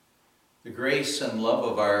The grace and love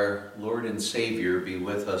of our Lord and Savior be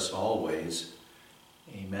with us always.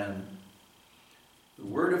 Amen. The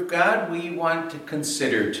Word of God we want to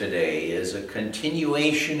consider today is a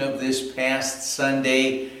continuation of this past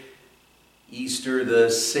Sunday, Easter the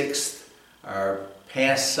 6th, our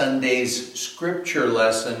past Sunday's scripture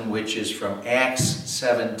lesson, which is from Acts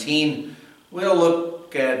 17. We'll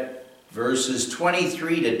look at verses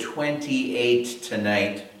 23 to 28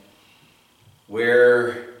 tonight,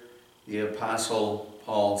 where the Apostle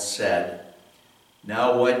Paul said,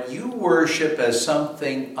 "Now what you worship as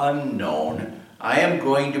something unknown, I am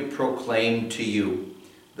going to proclaim to you.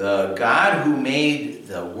 The God who made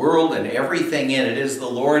the world and everything in it is the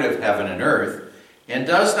Lord of heaven and earth, and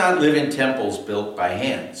does not live in temples built by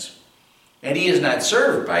hands. And he is not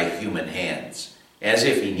served by human hands, as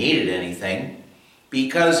if he needed anything,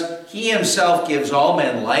 because he himself gives all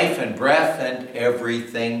men life and breath and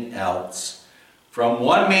everything else. From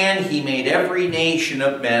one man he made every nation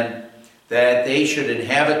of men, that they should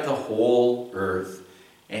inhabit the whole earth.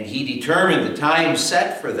 And he determined the time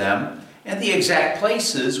set for them and the exact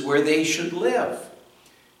places where they should live.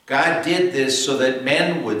 God did this so that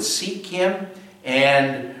men would seek him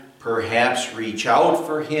and perhaps reach out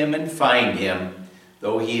for him and find him,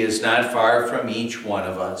 though he is not far from each one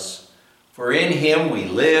of us. For in him we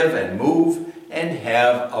live and move and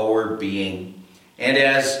have our being. And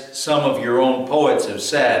as some of your own poets have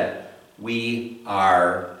said, we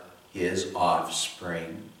are his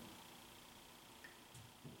offspring."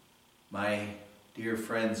 My dear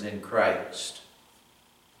friends in Christ,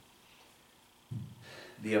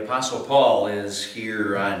 the Apostle Paul is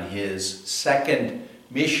here on his second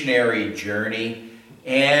missionary journey,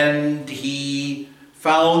 and he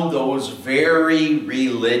found those very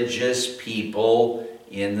religious people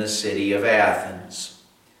in the city of Athens.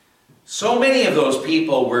 So many of those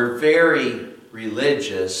people were very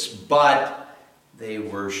religious, but they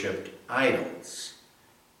worshipped idols.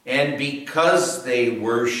 And because they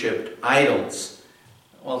worshipped idols,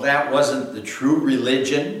 well, that wasn't the true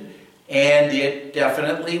religion, and it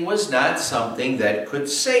definitely was not something that could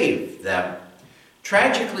save them.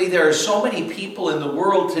 Tragically, there are so many people in the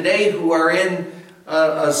world today who are in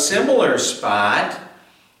a similar spot,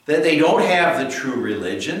 that they don't have the true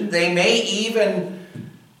religion. They may even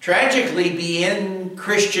tragically be in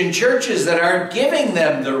Christian churches that aren't giving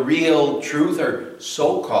them the real truth, or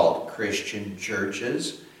so-called Christian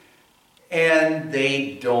churches, and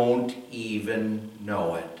they don't even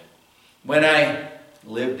know it. When I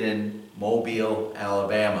lived in Mobile,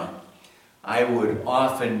 Alabama, I would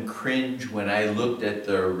often cringe when I looked at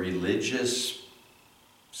the religious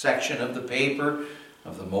section of the paper,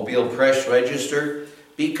 of the Mobile Press Register,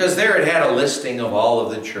 because there it had a listing of all of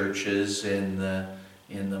the churches in the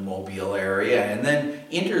Mobile area, and then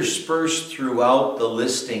interspersed throughout the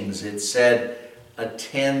listings it said,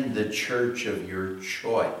 "Attend the church of your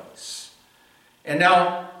choice." And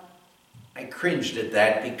now I cringed at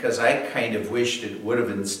that, because I kind of wished it would have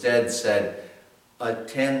instead said,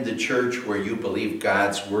 "Attend the church where you believe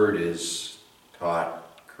God's word is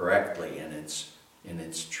taught correctly in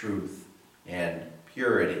its truth and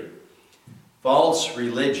purity." False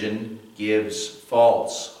religion gives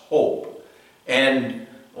false hope. And,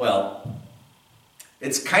 well,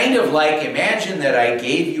 it's kind of like, imagine that I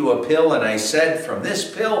gave you a pill and I said, from this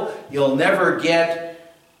pill, you'll never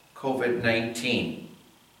get COVID-19.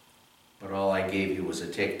 But all I gave you was a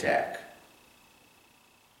Tic Tac.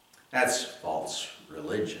 That's false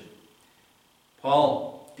religion.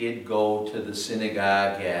 Paul did go to the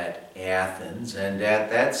synagogue at Athens, and at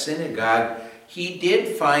that synagogue, he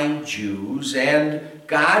did find Jews and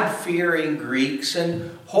God-fearing Greeks,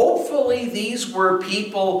 and hopefully these were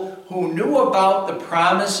people who knew about the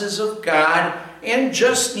promises of God and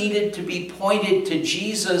just needed to be pointed to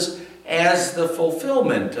Jesus as the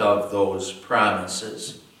fulfillment of those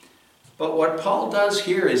promises. But what Paul does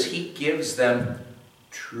here is he gives them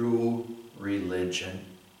true religion.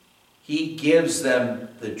 He gives them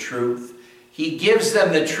the truth. He gives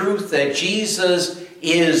them the truth that Jesus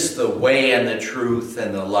is the way and the truth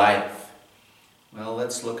and the life. Well,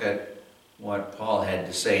 let's look at what Paul had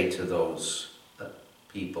to say to those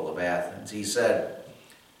people of Athens. He said,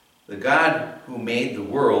 "The God who made the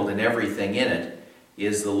world and everything in it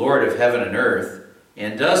is the Lord of heaven and earth,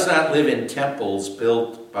 and does not live in temples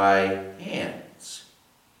built by hands."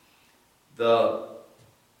 The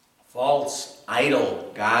false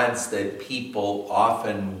idol gods that people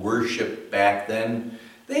often worshiped back then,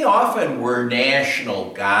 they often were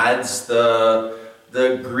national gods.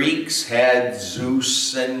 The Greeks had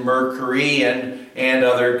Zeus and Mercury and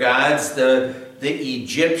other gods. The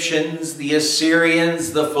Egyptians, the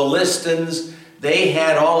Assyrians, the Philistines, They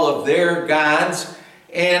had all of their gods.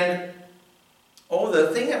 And,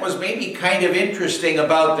 the thing that was maybe kind of interesting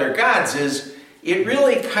about their gods is it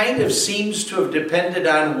really kind of seems to have depended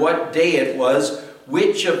on what day it was,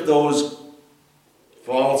 which of those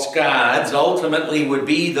false gods ultimately would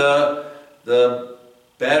be the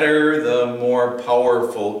better, the more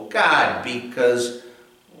powerful god, because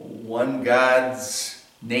one god's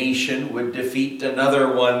nation would defeat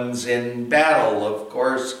another one's in battle. Of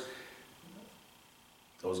course,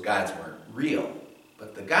 those gods weren't real,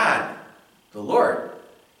 but the God, the Lord,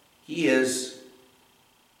 He is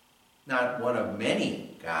not one of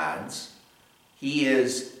many gods. He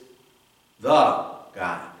is the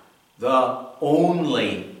God, the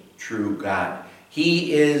only true God.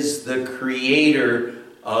 He is the creator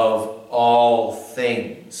of all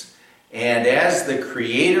things. And as the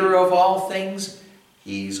creator of all things,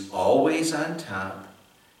 He's always on top.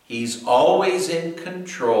 He's always in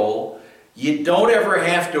control. You don't ever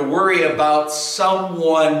have to worry about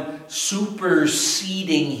someone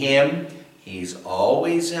superseding Him. He's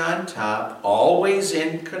always on top, always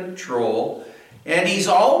in control, and He's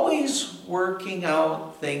always working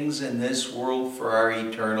out things in this world for our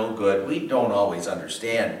eternal good. We don't always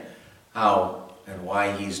understand how and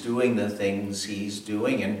why He's doing the things He's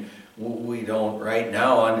doing, and we don't right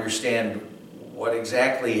now understand what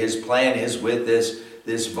exactly His plan is with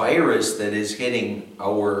this virus that is hitting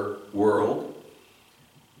our world.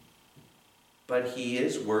 But He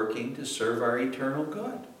is working to serve our eternal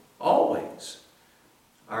good, always.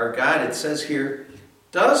 Our God, it says here,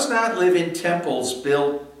 does not live in temples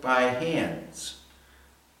built by hands.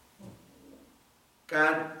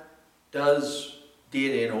 God did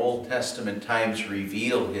in Old Testament times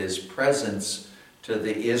reveal His presence to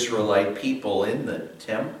the Israelite people in the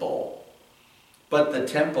temple. But the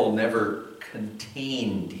temple never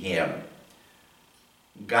contained Him.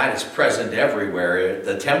 God is present everywhere.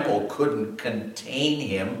 The temple couldn't contain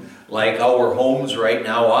Him like our homes right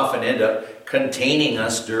now often end up containing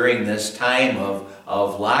us during this time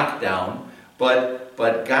of lockdown. But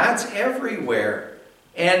God's everywhere.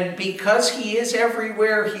 And because He is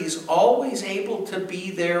everywhere, He's always able to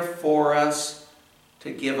be there for us,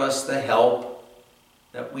 to give us the help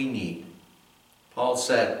that we need. Paul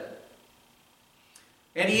said,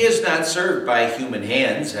 and He is not served by human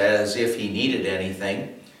hands as if He needed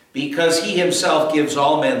anything, because He Himself gives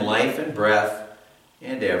all men life and breath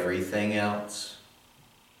and everything else.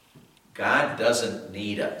 God doesn't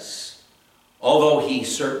need us, although He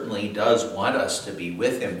certainly does want us to be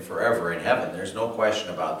with Him forever in heaven. There's no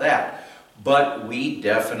question about that. But we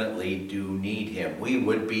definitely do need Him. We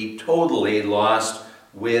would be totally lost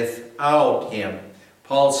without Him.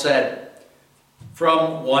 Paul said,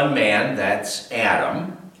 from one man, that's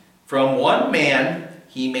Adam, from one man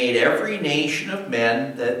He made every nation of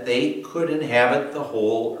men that they could inhabit the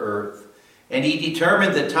whole earth. And He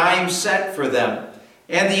determined the time set for them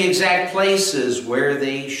and the exact places where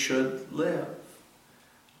they should live.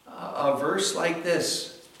 A verse like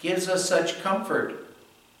this gives us such comfort.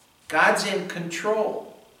 God's in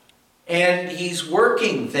control. And He's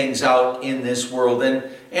working things out in this world.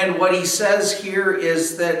 And what He says here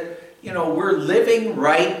is that, we're living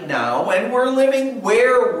right now, and we're living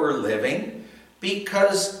where we're living,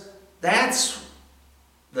 because that's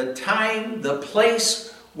the time, the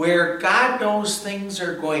place where God knows things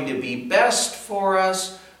are going to be best for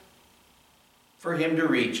us, for Him to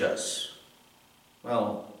reach us.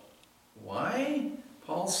 Well, why?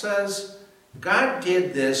 Paul says, God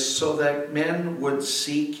did this so that men would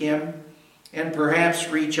seek Him and perhaps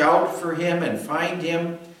reach out for Him and find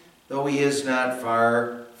Him, though He is not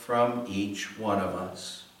far from each one of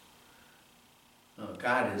us.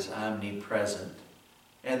 God is omnipresent.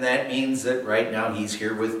 And that means that right now He's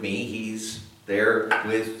here with me. He's there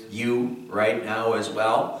with you right now as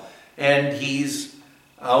well. And He's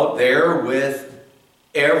out there with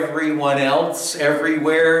everyone else,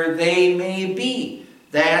 everywhere they may be.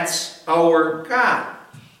 That's our God.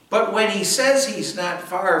 But when He says He's not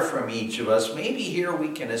far from each of us, maybe here we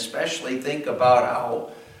can especially think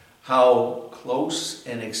about how close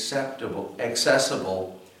and accessible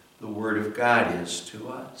the Word of God is to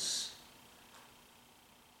us.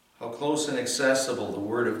 How close and accessible the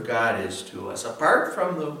Word of God is to us. Apart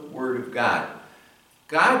from the Word of God,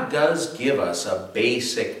 God does give us a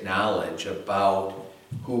basic knowledge about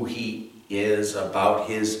who He is, about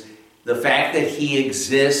the fact that He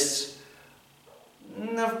exists,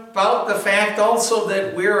 about the fact also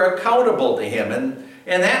that we're accountable to Him.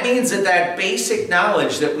 And that means that basic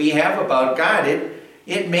knowledge that we have about God,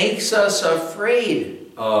 it makes us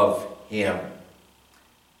afraid of Him.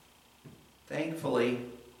 Thankfully,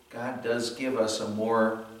 God does give us a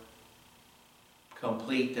more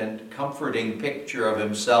complete and comforting picture of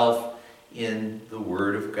himself in the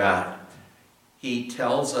Word of God. He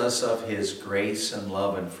tells us of his grace and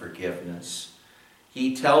love and forgiveness.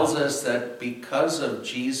 He tells us that because of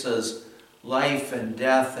Jesus' life and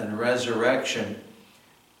death and resurrection,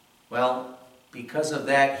 well, because of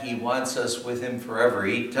that, he wants us with him forever.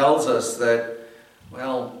 He tells us that,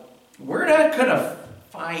 well, we're not going to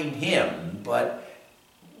find him, but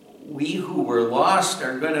we who were lost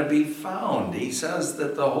are going to be found. He says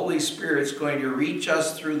that the Holy Spirit is going to reach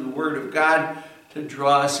us through the Word of God to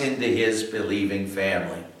draw us into his believing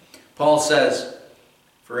family. Paul says,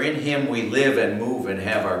 "For in him we live and move and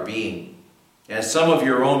have our being. As some of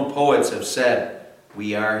your own poets have said,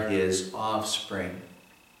 we are his offspring."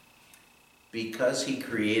 Because he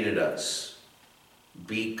created us,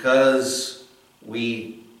 because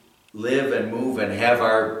we live and move and have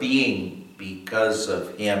our being because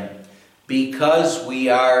of him, because we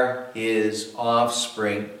are his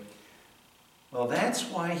offspring, well, that's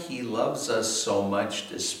why he loves us so much,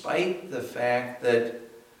 despite the fact that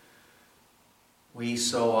we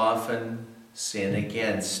so often sin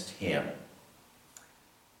against him.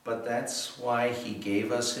 But that's why he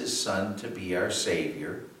gave us his Son to be our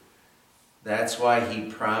Savior. That's why he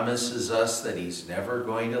promises us that he's never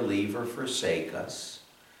going to leave or forsake us.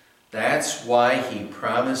 That's why he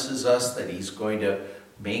promises us that he's going to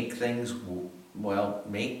make things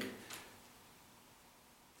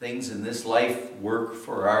in this life work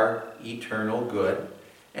for our eternal good.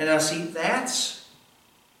 And now see, that's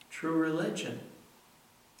true religion.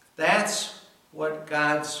 That's what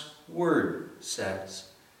God's Word says.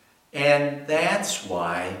 And that's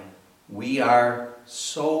why we are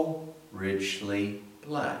so richly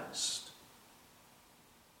blessed.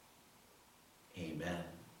 Amen.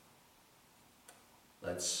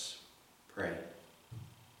 Let's pray.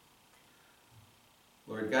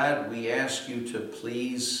 Lord God, we ask you to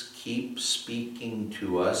please keep speaking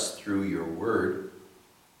to us through your Word.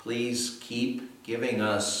 Please keep giving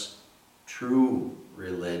us true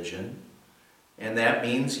religion. And that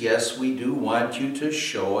means, yes, we do want you to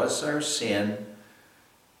show us our sin.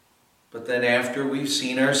 But then after we've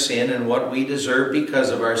seen our sin and what we deserve because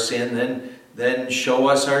of our sin, then show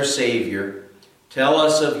us our Savior. Tell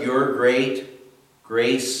us of your great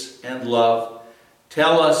grace and love.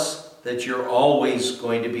 Tell us that you're always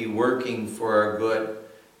going to be working for our good.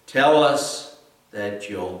 Tell us that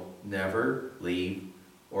you'll never leave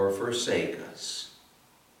or forsake us.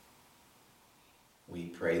 We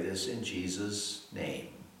pray this in Jesus' name.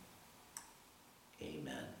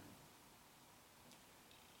 Amen.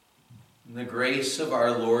 And the grace of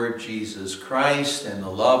our Lord Jesus Christ and the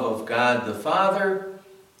love of God the Father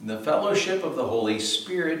and the fellowship of the Holy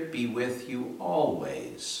Spirit be with you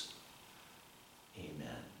always.